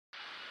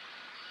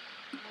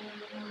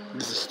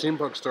This is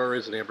Steampunk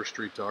Stories at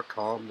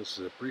AmberStreet.com. This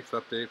is a brief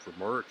update for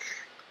March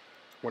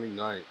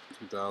 29th,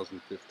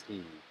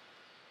 2015.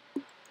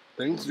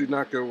 Things do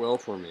not go well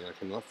for me. I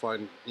cannot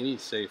find any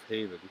safe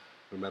haven,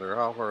 no matter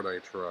how hard I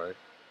try.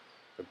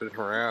 I've been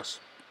harassed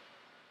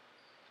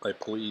by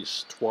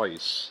police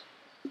twice.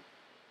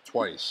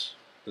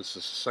 This is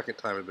the second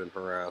time I've been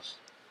harassed,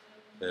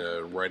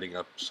 writing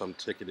up some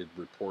ticketed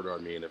report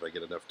on me, and if I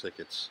get enough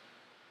tickets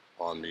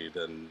on me,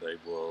 then they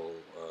will,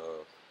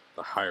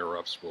 the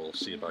higher-ups will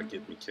see about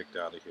getting me kicked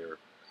out of here.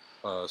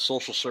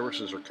 Social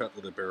services are cut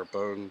to the bare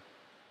bone.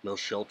 Most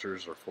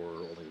shelters are for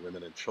only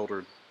women and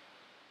children,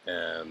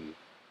 and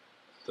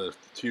the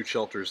few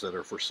shelters that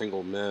are for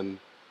single men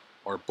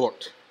are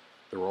booked.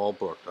 They're all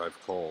booked. I've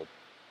called,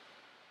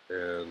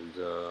 and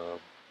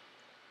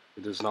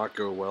it does not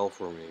go well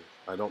for me.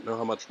 I don't know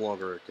how much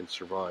longer I can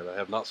survive. I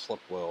have not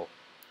slept well.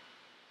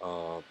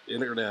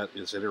 Internet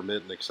is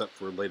intermittent except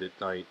for late at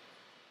night,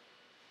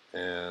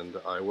 and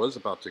I was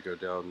about to go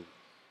down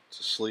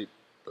to sleep,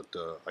 but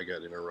I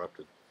got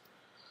interrupted.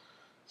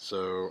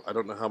 So I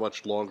don't know how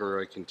much longer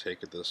I can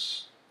take of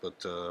this,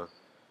 but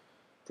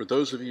for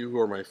those of you who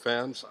are my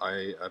fans,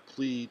 I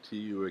plead to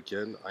you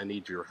again, I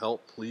need your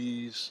help.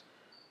 Please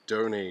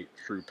donate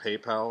through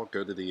PayPal.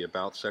 Go to the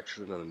About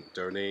section and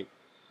donate,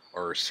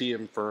 or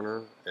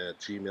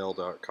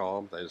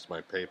cmferner@gmail.com. That is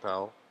my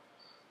PayPal.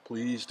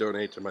 Please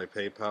donate to my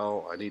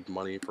PayPal. I need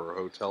money for a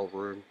hotel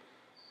room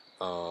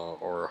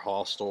or a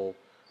hostel.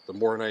 The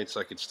more nights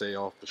I can stay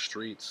off the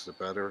streets, the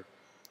better.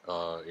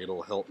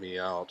 It'll help me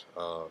out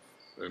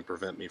and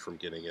prevent me from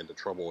getting into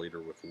trouble either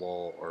with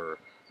law or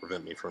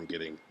prevent me from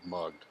getting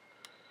mugged.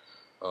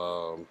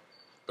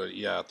 But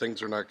yeah,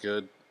 things are not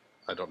good.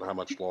 I don't know how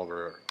much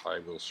longer I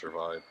will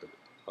survive, but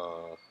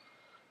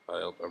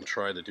I'm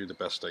trying to do the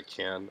best I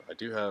can. I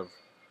do have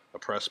a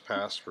press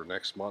pass for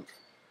next month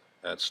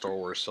at Star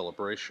Wars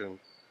Celebration,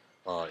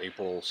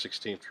 April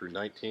 16th through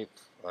 19th.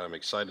 I'm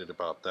excited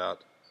about that.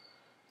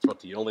 It's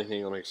about the only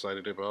thing I'm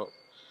excited about,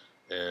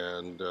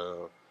 and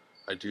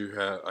I do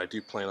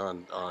plan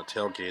on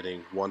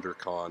tailgating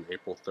WonderCon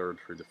April 3rd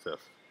through the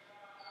 5th.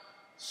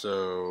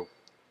 So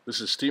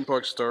this is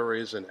Steampunk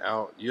Stories and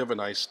out. You have a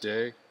nice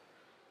day,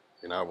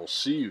 and I will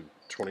see you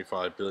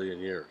 25 billion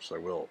years. I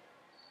will.